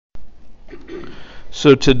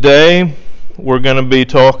So today we're going to be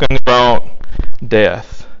talking about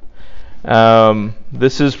death.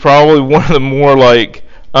 This is probably one of the more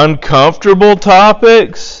uncomfortable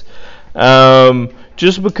topics,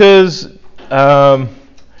 just because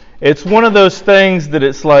it's one of those things that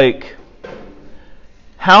it's like,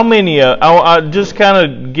 how many? I'll just kind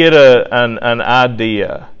of get an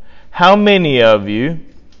idea. How many of you?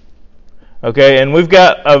 Okay, and we've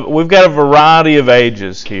got a variety of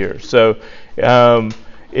ages here, so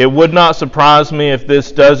it would not surprise me if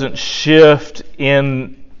this doesn't shift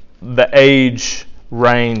in the age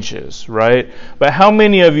ranges, right? But how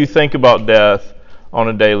many of you think about death on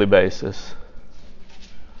a daily basis?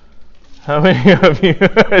 How many of you?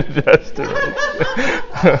 Justin.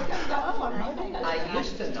 I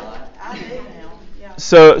used to not. I do now.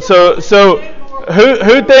 So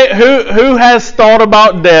who has thought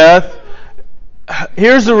about death?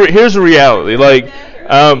 Here's the reality.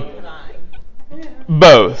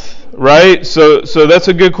 Both, right? So that's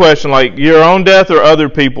a good question. Like your own death or other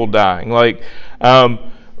people dying?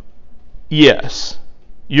 Yes,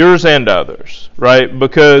 yours and others, right?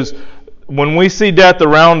 Because when we see death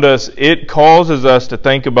around us, it causes us to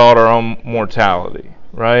think about our own mortality,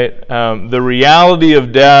 right? The reality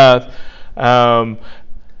of death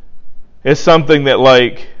is something that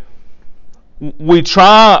we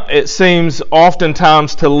try, it seems,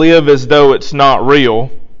 oftentimes to live as though it's not real,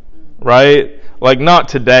 right? Not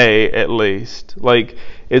today, at least.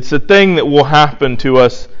 It's a thing that will happen to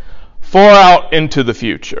us far out into the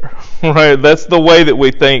future, right? That's the way that we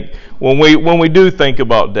think when we do think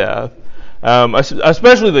about death.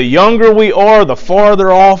 Especially the younger we are, the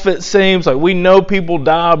farther off it seems. We know people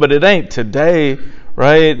die, but it ain't today,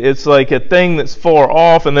 right? It's like a thing that's far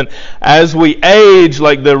off. And then as we age,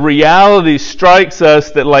 the reality strikes us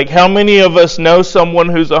that how many of us know someone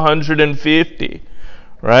who's 150,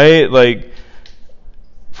 right?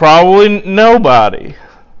 Probably nobody.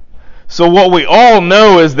 So what we all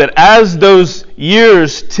know is that as those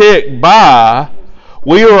years tick by,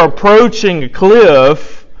 we are approaching a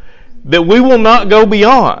cliff that we will not go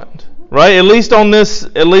beyond, right? At least on this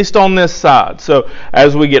side. So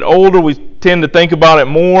as we get older, we tend to think about it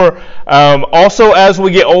more. Also, as we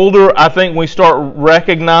get older, I think we start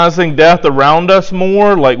recognizing death around us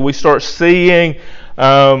more. We start seeing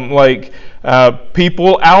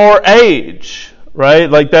people our age. Right?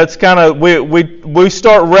 That's kind of, we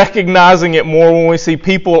start recognizing it more when we see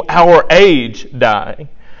people our age dying.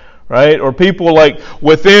 Right? Or people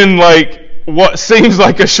within what seems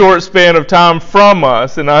like a short span of time from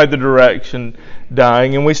us in either direction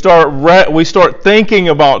dying. And we start thinking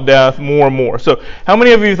about death more and more. So how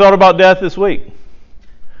many of you thought about death this week?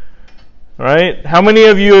 Right? How many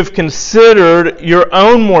of you have considered your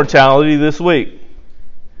own mortality this week?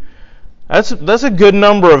 That's a good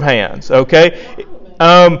number of hands, okay?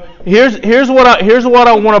 Here's what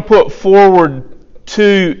I want to put forward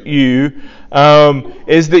to you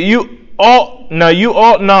is that you ought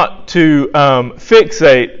not to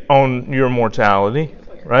fixate on your mortality,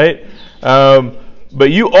 right?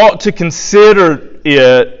 But you ought to consider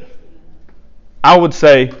it, I would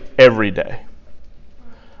say, every day.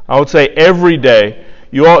 I would say every day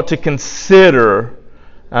you ought to consider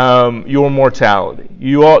your mortality.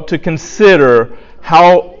 You ought to consider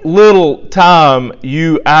how little time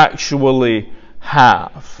you actually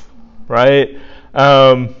have, right?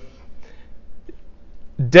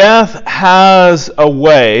 Death has a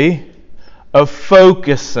way of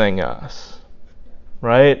focusing us,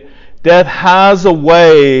 right? Death has a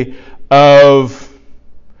way of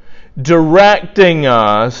directing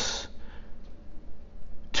us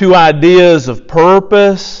to ideas of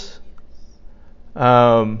purpose,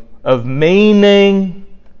 of meaning,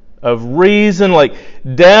 of reason.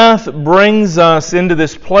 Death brings us into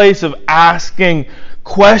this place of asking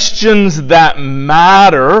questions that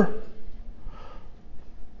matter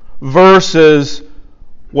versus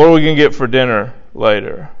what are we going to get for dinner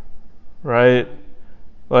later, right?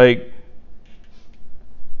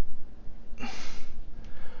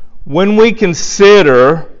 When we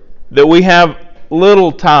consider that we have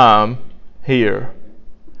little time here,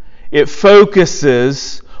 it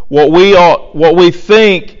focuses what we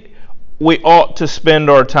think we ought to spend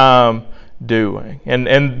our time doing.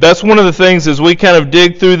 And that's one of the things as we kind of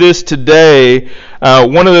dig through this today,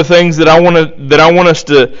 one of the things that I want us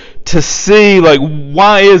to see,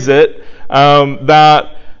 why is it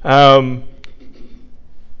that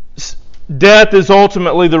death is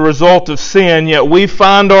ultimately the result of sin, yet we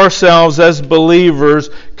find ourselves as believers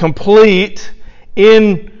complete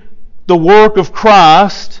in the work of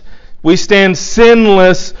Christ. We stand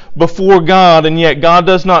sinless before God, and yet God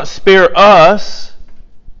does not spare us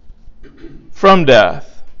from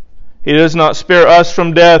death. He does not spare us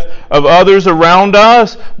from death of others around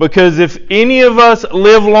us, because if any of us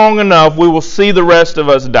live long enough, we will see the rest of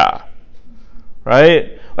us die.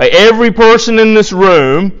 Right? Like every person in this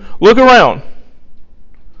room, look around.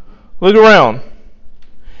 Look around.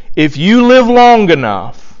 If you live long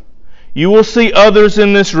enough, you will see others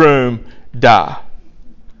in this room die.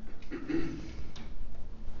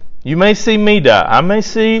 You may see me die. I may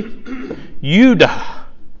see you die.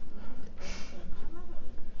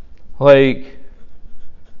 Like,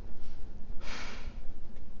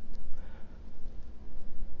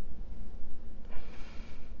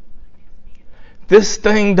 this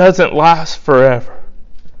thing doesn't last forever.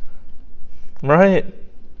 Right?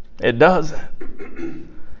 It doesn't.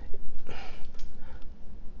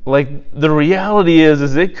 Like, the reality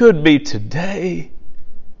is it could be today.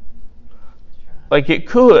 Like, it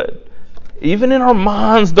could. Even in our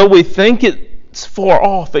minds, though we think it's far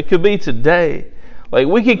off, it could be today. Like,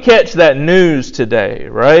 we could catch that news today,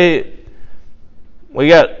 right?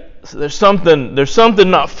 There's something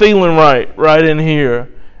not feeling right in here.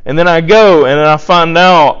 And then I go and I find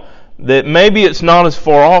out that maybe it's not as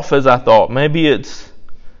far off as I thought. Maybe it's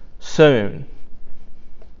soon.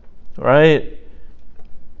 Right?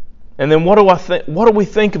 And then what do we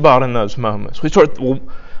think about in those moments? We start,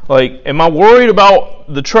 like, am I worried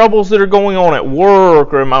about the troubles that are going on at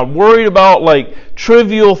work, or am I worried about like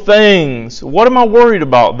trivial things? What am I worried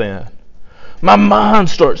about then? My mind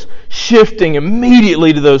starts shifting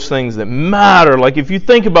immediately to those things that matter. Like, if you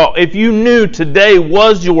think about, if you knew today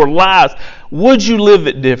was your last, would you live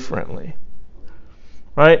it differently?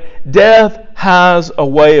 Right? Death has a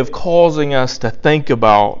way of causing us to think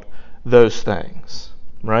about those things.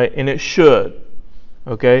 Right? And it should.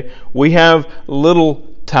 Okay? We have little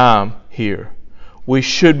time here. We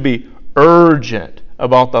should be urgent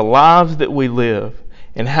about the lives that we live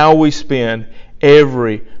and how we spend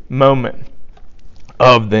every moment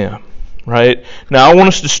of them. Right? Now, I want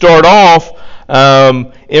us to start off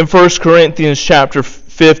in 1 Corinthians chapter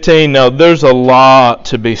 15. Now, there's a lot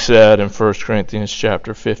to be said in 1 Corinthians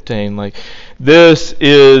chapter 15. Like, this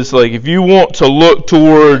is, like, if you want to look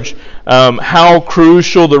towards how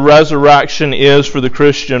crucial the resurrection is for the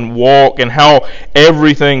Christian walk and how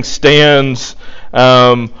everything stands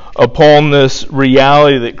upon this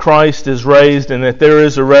reality that Christ is raised and that there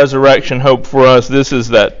is a resurrection hope for us, this is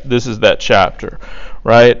that chapter,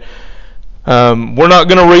 right? We're not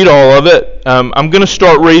going to read all of it. I'm going to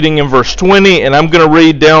start reading in verse 20, and I'm going to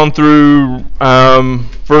read down through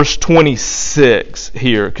verse 26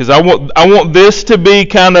 here, because I want this to be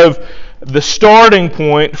kind of the starting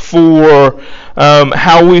point for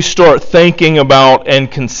how we start thinking about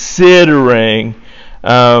and considering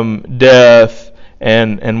death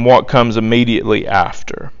and what comes immediately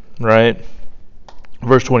after, right?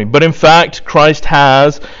 Verse 20. But in fact, Christ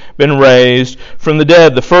has been raised from the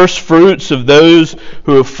dead, the first fruits of those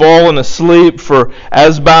who have fallen asleep. For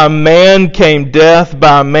as by man came death,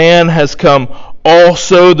 by man has come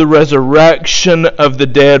also the resurrection of the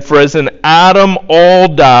dead. For as in Adam all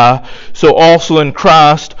die, so also in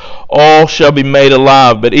Christ all shall be made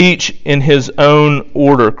alive, but each in his own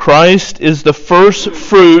order. Christ is the first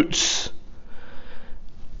fruits,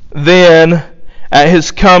 then at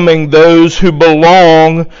his coming those who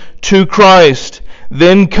belong to Christ.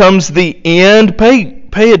 Then comes the end.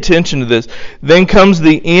 Pay attention to this. Then comes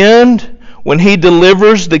the end when he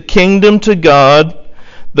delivers the kingdom to God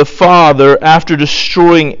the Father, after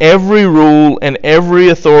destroying every rule and every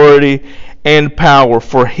authority and power.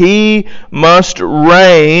 For he must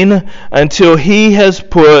reign until he has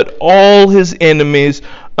put all his enemies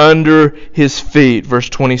under his feet. Verse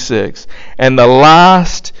 26. And the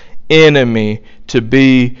last enemy to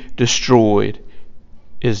be destroyed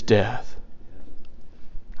is death.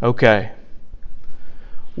 Okay.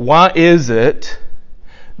 Why is it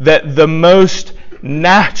that the most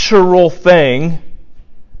natural thing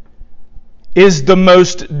is the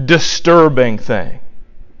most disturbing thing?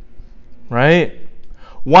 Right?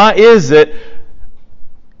 Why is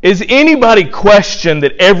anybody question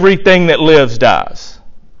that everything that lives dies?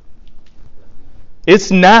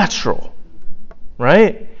 It's natural.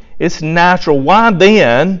 Right? It's natural. Why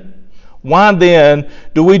then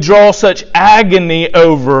do we draw such agony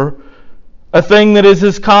over a thing that is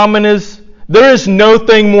as common as... There is no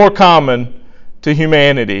thing more common to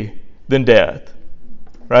humanity than death.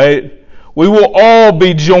 Right? We will all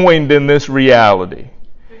be joined in this reality.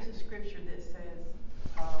 There's a scripture that says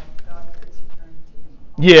God puts eternity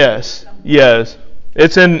in. Yes.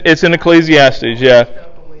 It's in Ecclesiastes, yeah. Eternity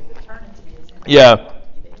is in Yeah.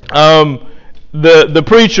 the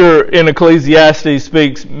preacher in Ecclesiastes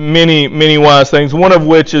speaks many, many wise things, one of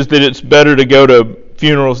which is that it's better to go to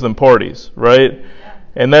funerals than parties, right?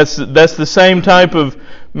 And that's the same type of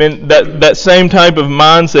that same type of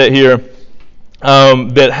mindset here,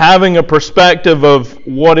 that having a perspective of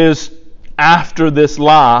what is after this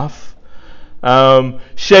life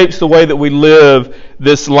shapes the way that we live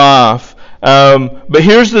this life. But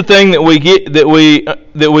here's the thing that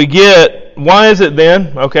we get. Why is it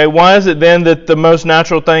then? Okay, why is it then that the most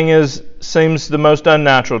natural thing seems the most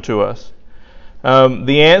unnatural to us?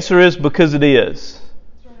 The answer is because it is.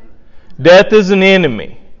 Death is an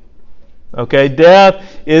enemy. Okay,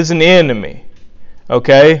 death is an enemy.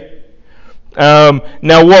 Okay. Now,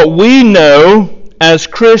 what we know as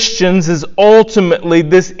Christians is ultimately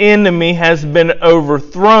this enemy has been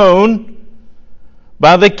overthrown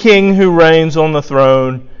by the King who reigns on the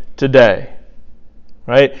throne today.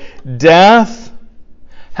 Right? Death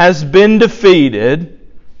has been defeated,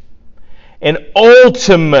 and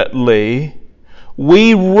ultimately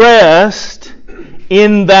we rest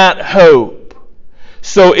in that hope.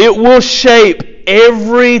 So it will shape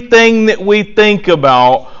everything that we think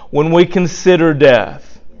about when we consider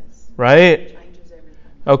death. Right?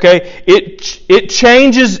 Okay? It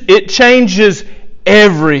changes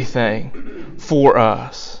everything for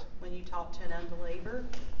us. When you talk to an unbeliever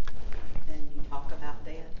and you talk about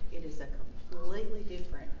death, it is a completely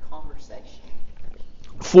different conversation.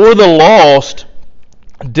 For the lost,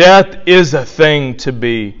 death is a thing to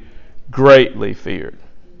be greatly feared.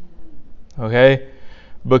 Okay?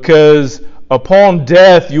 Because upon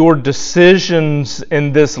death, your decisions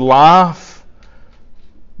in this life,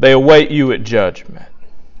 they await you at judgment.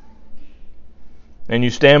 And you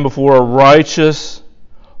stand before a righteous,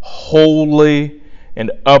 holy,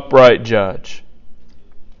 and upright judge.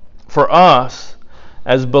 For us,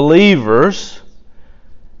 as believers,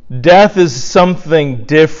 death is something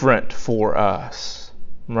different for us.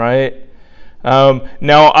 Right?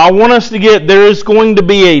 Now, I want us to there is going to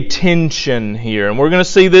be a tension here, and we're going to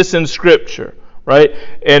see this in Scripture, right?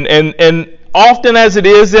 And often as it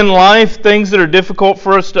is in life, things that are difficult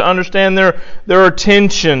for us to understand, there are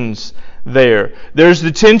tensions there. There's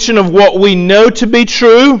the tension of what we know to be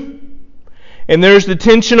true, and there's the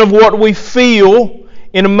tension of what we feel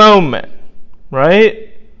in a moment, right?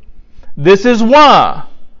 This is why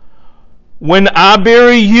when I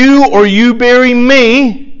bury you or you bury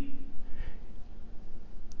me,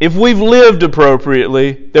 if we've lived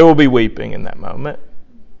appropriately, there will be weeping in that moment.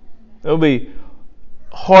 There will be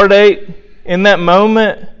heartache in that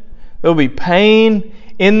moment. There will be pain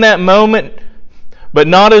in that moment, but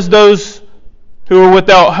not as those who are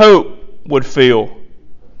without hope would feel.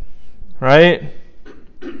 Right?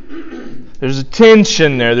 There's a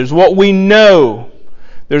tension there. There's what we know.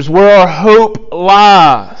 There's where our hope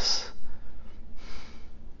lies.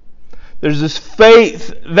 There's this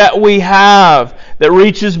faith that we have that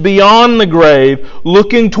reaches beyond the grave,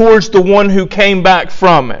 looking towards the one who came back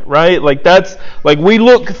from it, right? Like we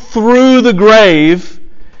look through the grave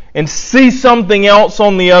and see something else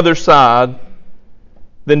on the other side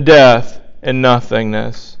than death and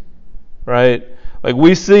nothingness, right? Like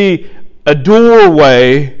we see a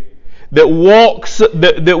doorway that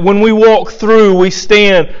when we walk through, we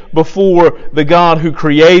stand before the God who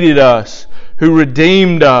created us, who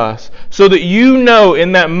redeemed us, so that you know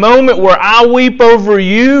in that moment where I weep over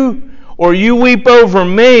you or you weep over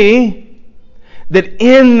me, that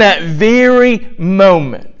in that very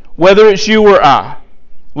moment, whether it's you or I,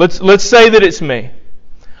 let's say that it's me,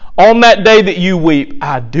 on that day that you weep,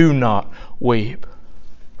 I do not weep.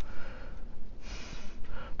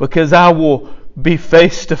 Because I will be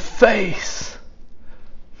face to face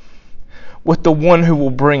with the one who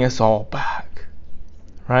will bring us all back.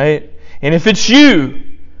 Right? And if it's you,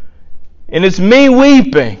 and it's me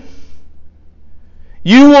weeping,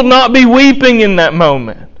 you will not be weeping in that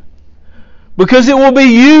moment. Because it will be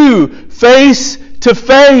you face to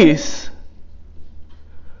face.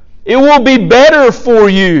 It will be better for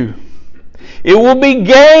you. It will be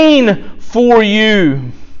gain for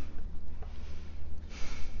you.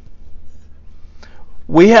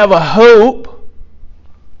 We have a hope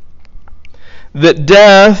that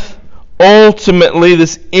death, ultimately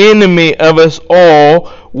this enemy of us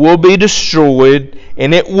all, will be destroyed,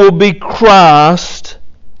 and it will be Christ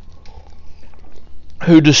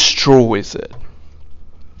who destroys it.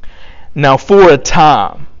 Now, for a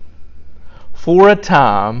time,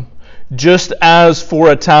 just as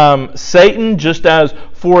for a time Satan, just as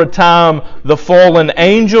for a time the fallen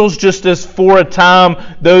angels, just as for a time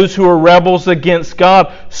those who are rebels against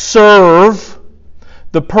God, serve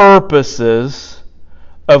the purposes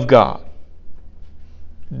of God.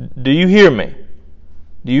 Do you hear me?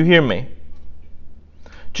 Do you hear me?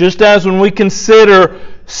 Just as when we consider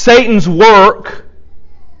Satan's work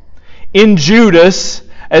in Judas,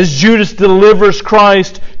 as Judas delivers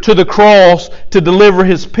Christ to the cross to deliver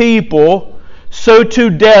his people, so too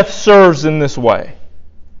death serves in this way.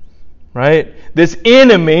 Right? This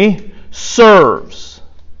enemy serves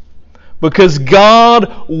because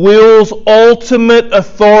God wills ultimate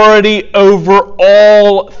authority over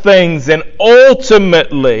all things, and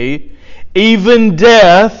ultimately, even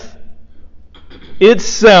death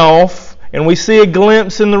itself, and we see a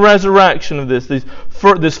glimpse in the resurrection of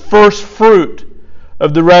this first fruit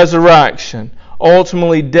of the resurrection.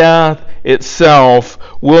 Ultimately, death itself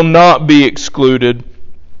will not be excluded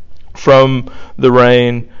from the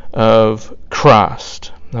reign of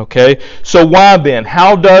Christ. Okay? So why then?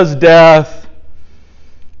 How does death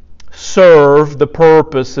serve the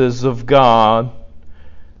purposes of God,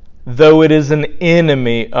 though it is an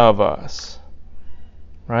enemy of us?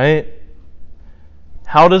 Right?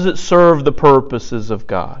 How does it serve the purposes of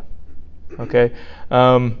God? Okay,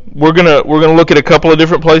 we're gonna look at a couple of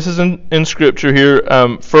different places in Scripture here.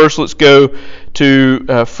 First, let's go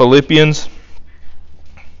to Philippians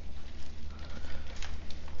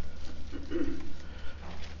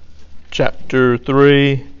chapter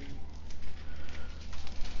 3.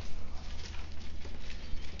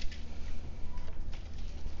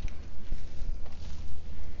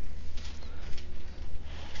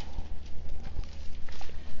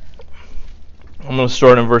 I'm going to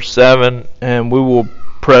start in verse 7, and we will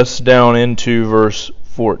press down into verse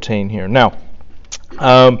 14 here. Now,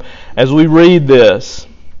 as we read this,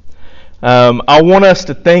 I want us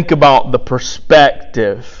to think about the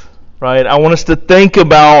perspective, right? I want us to think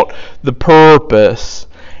about the purpose,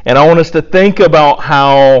 and I want us to think about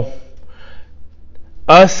how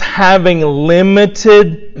us having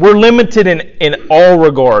we're limited in all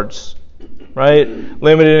regards. Right?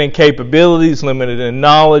 Limited in capabilities, limited in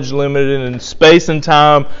knowledge, limited in space and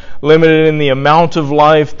time, limited in the amount of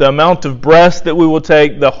life, the amount of breaths that we will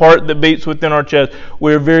take, the heart that beats within our chest.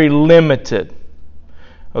 We're very limited.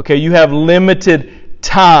 Okay, you have limited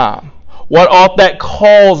time. What ought that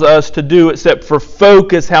cause us to do except for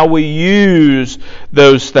focus how we use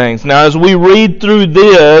those things? Now, as we read through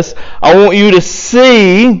this, I want you to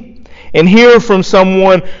see and hear from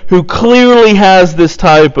someone who clearly has this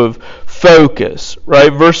type of focus,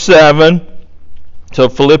 right? Verse 7. So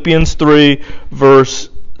Philippians 3, verse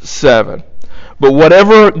 7. But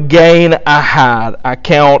whatever gain I had, I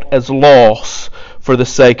count as loss for the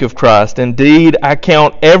sake of Christ. Indeed, I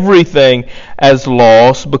count everything as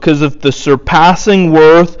loss because of the surpassing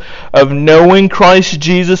worth of knowing Christ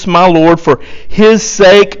Jesus my Lord. For His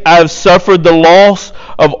sake I have suffered the loss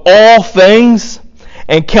of all things,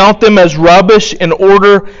 and count them as rubbish in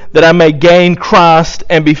order that I may gain Christ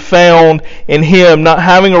and be found in Him, not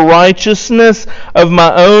having a righteousness of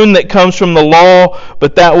my own that comes from the law,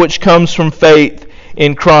 but that which comes from faith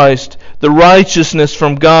in Christ, the righteousness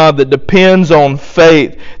from God that depends on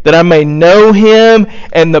faith, that I may know Him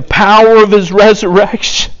and the power of His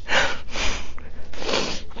resurrection,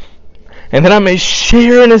 and that I may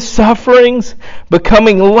share in His sufferings,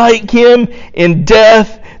 becoming like Him in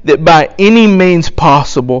death, that by any means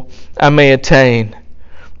possible I may attain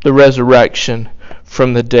the resurrection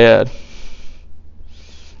from the dead.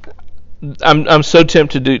 I'm so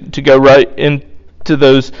tempted to go right into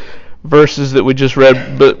those verses that we just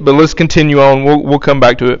read, but let's continue on. We'll come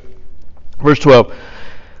back to it. Verse 12.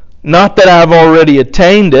 Not that I've already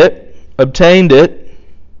obtained this,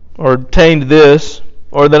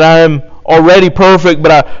 or that I am already perfect,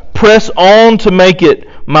 but I press on to make it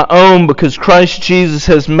my own, because Christ Jesus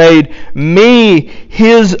has made me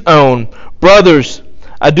His own. Brothers,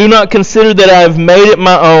 I do not consider that I have made it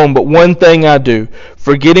my own, but one thing I do,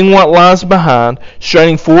 forgetting what lies behind,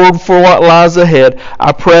 straining forward for what lies ahead,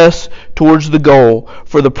 I press towards the goal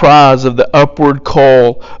for the prize of the upward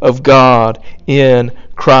call of God in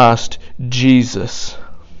Christ Jesus.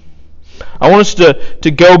 I want us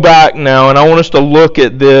to go back now, and I want us to look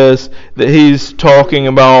at this that he's talking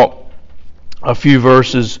about a few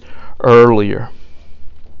verses earlier.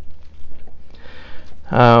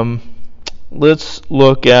 Let's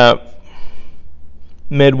look at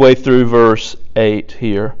midway through verse 8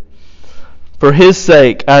 here. For His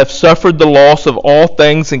sake I have suffered the loss of all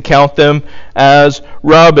things and count them as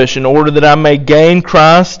rubbish, in order that I may gain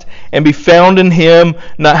Christ and be found in Him,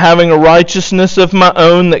 not having a righteousness of my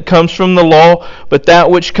own that comes from the law, but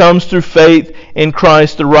that which comes through faith in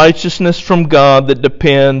Christ, the righteousness from God that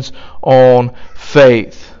depends on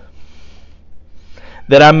faith,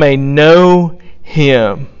 that I may know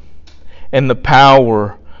Him and the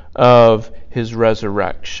power of His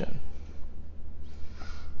resurrection.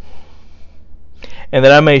 and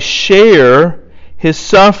that I may share his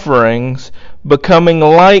sufferings, becoming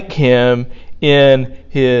like him in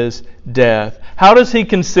his death. How does he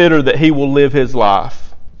consider that he will live his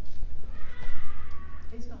life?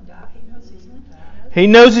 He's going to die. He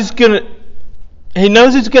knows he's going to die. He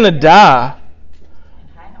knows he's going to die. And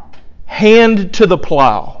how? Hand to the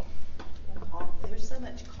plow. There's so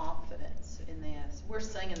much confidence in this. We're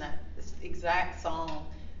singing this exact song,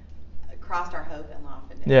 Christ our hope and life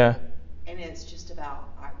and death. Yeah. And it's just about,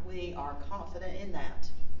 we are confident in that.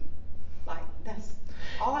 Like, that's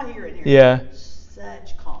all I hear in here. Yeah.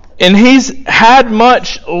 Such confidence. And he's had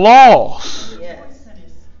much loss. Yes.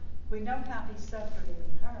 We know how he suffered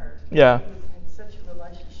and hurt. Yeah. He had such a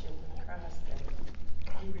relationship with Christ that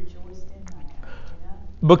he rejoiced in that. You know?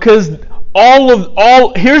 Because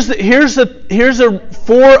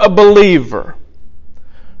for a believer,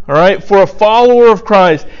 all right, for a follower of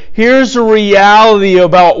Christ, here's a reality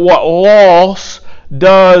about what loss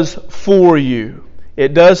does for you.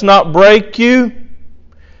 It does not break you.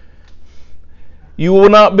 You will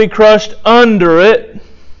not be crushed under it.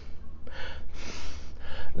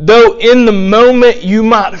 Though in the moment you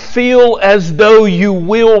might feel as though you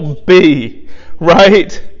will be,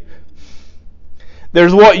 right?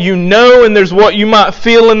 There's what you know and there's what you might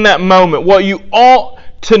feel in that moment. What you ought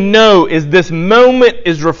to know is this moment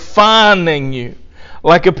is refining you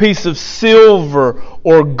like a piece of silver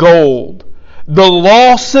or gold. The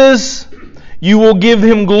losses you will give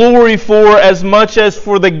him glory for as much as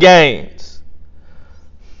for the gains.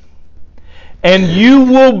 And you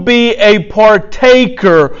will be a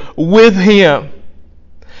partaker with him.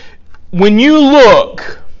 When you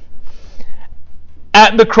look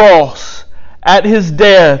at the cross, at his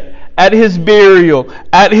death, at his burial,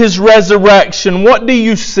 at his resurrection, what do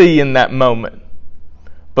you see in that moment?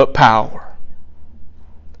 But power.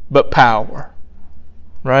 But power.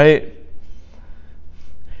 Right?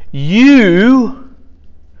 You,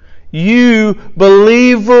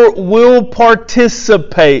 believer, will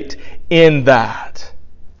participate in that.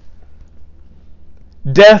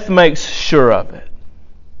 Death makes sure of it.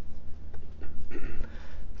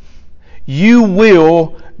 You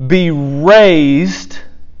will be raised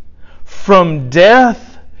from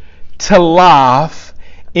death to life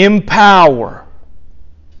in power.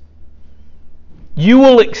 You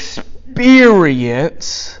will experience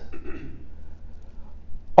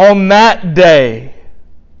on that day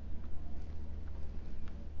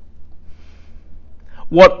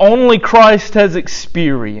what only Christ has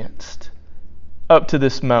experienced up to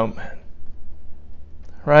this moment.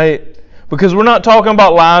 Right? Because we're not talking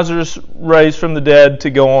about Lazarus raised from the dead to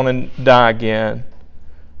go on and die again.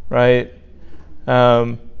 Right?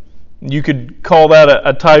 You could call that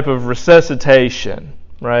a type of resuscitation.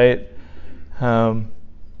 Right?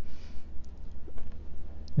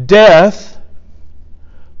 Death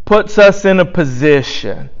puts us in a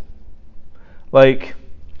position, like,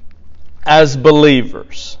 as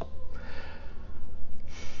believers.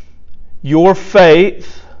 Your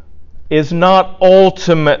faith is not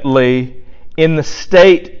ultimately in the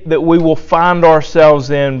state that we will find ourselves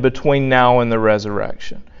in between now and the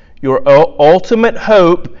resurrection. Your ultimate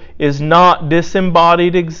hope is not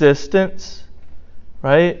disembodied existence,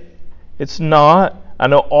 right? It's not. I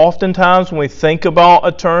know oftentimes when we think about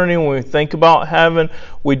eternity, when we think about heaven,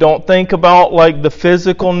 we don't think about like the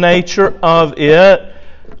physical nature of it,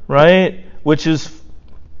 right? Which is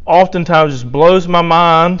oftentimes just blows my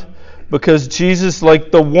mind, because Jesus,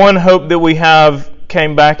 like the one hope that we have,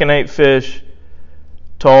 came back and ate fish,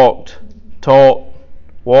 talked,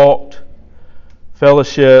 walked,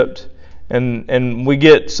 fellowshipped, and we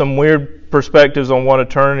get some weird perspectives on what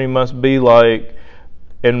eternity must be like,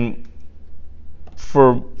 and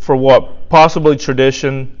for what? Possibly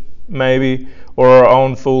tradition, maybe, or our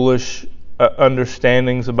own foolish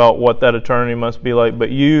understandings about what that eternity must be like. But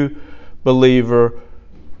you, believer,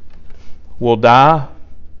 will die,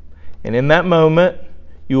 and in that moment,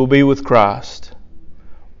 you will be with Christ.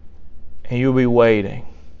 And you'll be waiting,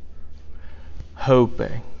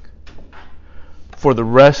 hoping for the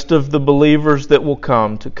rest of the believers that will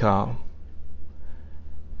come to come.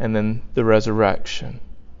 And then the resurrection.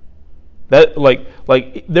 That like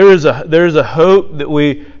there is a hope that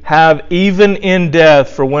we have even in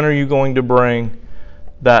death for when are you going to bring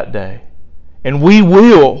that day. And we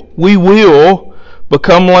will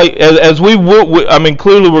become like, as we will, I mean,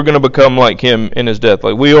 clearly we're going to become like him in his death.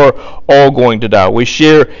 Like, we are all going to die. We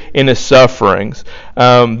share in his sufferings.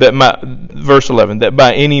 Verse 11, that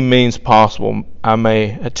by any means possible I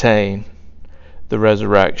may attain the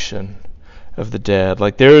resurrection of the dead.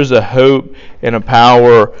 Like, there is a hope and a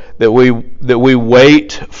power that we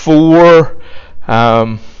wait for,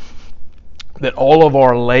 that all of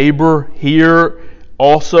our labor here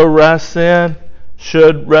also rests in,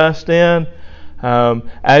 should rest in.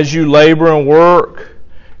 As you labor and work,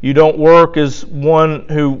 you don't work as one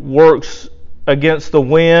who works against the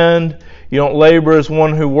wind. You don't labor as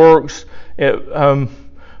one who works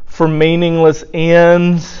for meaningless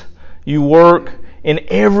ends. You work in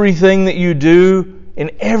everything that you do,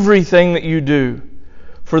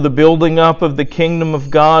 for the building up of the kingdom of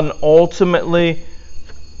God, and ultimately,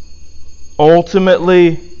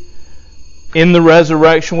 in the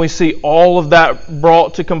resurrection, we see all of that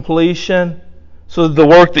brought to completion. So the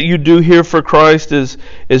work that you do here for Christ is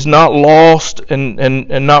not lost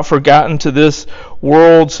and not forgotten to this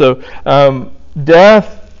world. So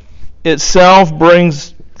death itself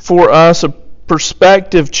brings for us a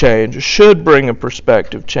perspective change. It should bring a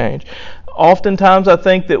perspective change. Oftentimes I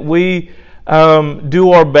think that we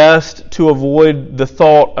do our best to avoid the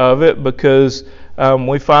thought of it because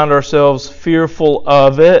we find ourselves fearful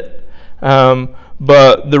of it.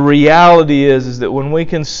 But the reality is that when we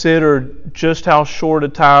consider just how short a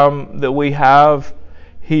time that we have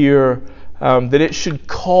here, that it should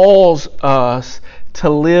cause us to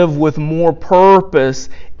live with more purpose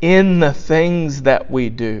in the things that we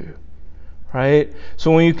do. Right?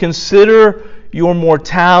 So when you consider your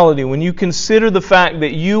mortality, when you consider the fact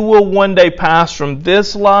that you will one day pass from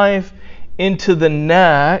this life into the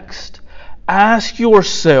next, ask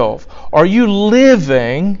yourself, are you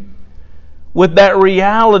living with that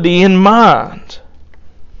reality in mind?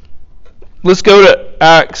 Let's go to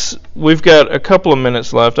Acts. We've got a couple of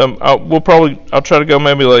minutes left. I'll try to go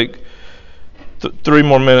maybe like 3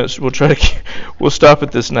 more minutes. We'll stop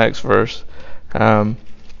at this next verse.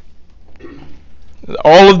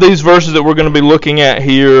 All of these verses that we're going to be looking at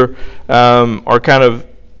here are kind of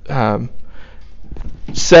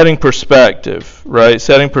setting perspective, right?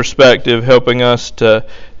 Setting perspective, helping us to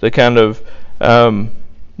kind of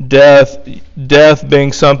death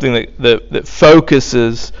being something that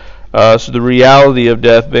focuses us, the reality of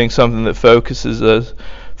death being something that focuses us.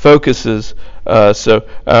 So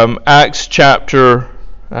Acts chapter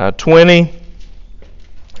 20.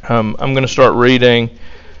 I'm going to start reading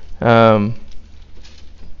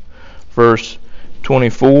verse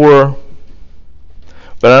 24.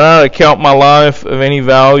 But I do not account my life of any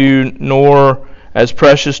value, nor as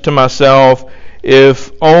precious to myself,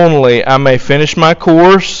 if only I may finish my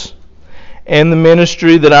course and the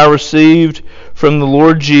ministry that I received from the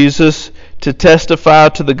Lord Jesus to testify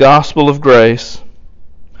to the gospel of grace.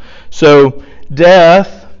 So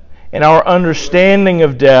death and our understanding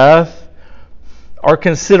of death, our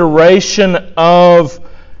consideration of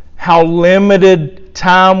how limited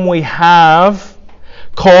time we have,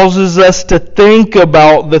 causes us to think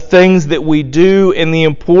about the things that we do and the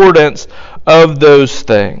importance of those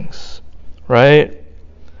things, right?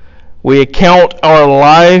 We account our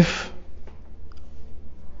life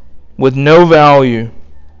with no value.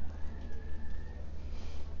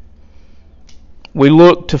 We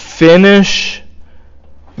look to finish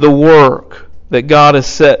the work that God has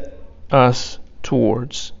set us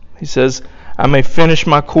towards. He says, I may finish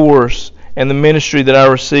my course and the ministry that I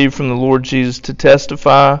received from the Lord Jesus to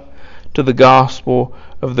testify to the gospel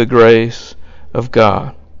of the grace of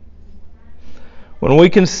God. When we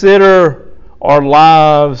consider our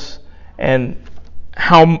lives and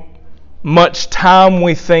how much time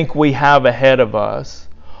we think we have ahead of us,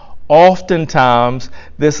 oftentimes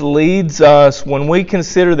this leads us, when we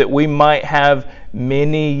consider that we might have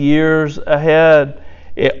many years ahead,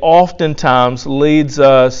 it oftentimes leads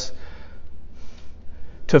us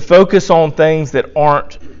to focus on things that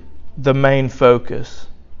aren't the main focus,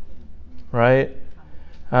 right?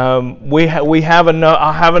 We have enough.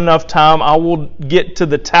 I have enough time. I will get to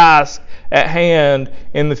the task at hand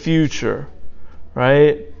in the future,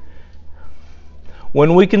 right?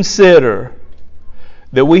 When we consider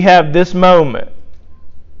that we have this moment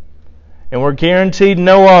and we're guaranteed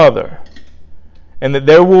no other, and that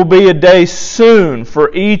there will be a day soon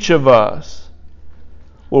for each of us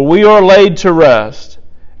where we are laid to rest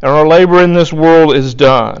and our labor in this world is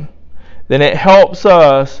done, then it helps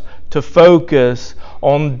us to focus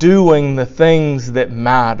on doing the things that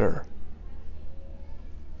matter.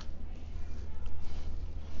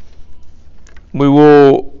 We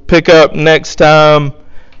will pick up next time.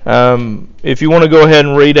 If you want to go ahead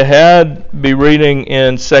and read ahead, be reading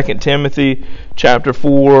in 2 Timothy chapter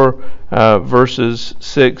 4, verses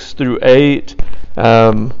 6 through 8.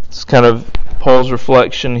 It's kind of Paul's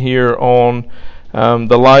reflection here on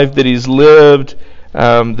the life that he's lived,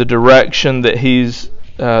 the direction that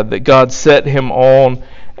that God set him on,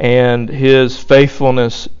 and his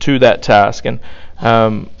faithfulness to that task. And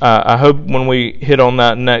I hope when we hit on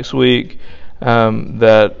that next week,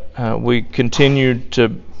 that we continue to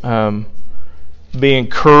be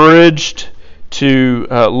encouraged to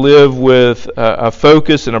live with a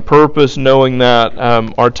focus and a purpose, knowing that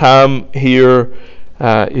our time here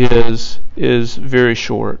is very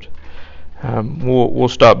short. We'll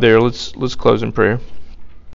stop there. Let's close in prayer.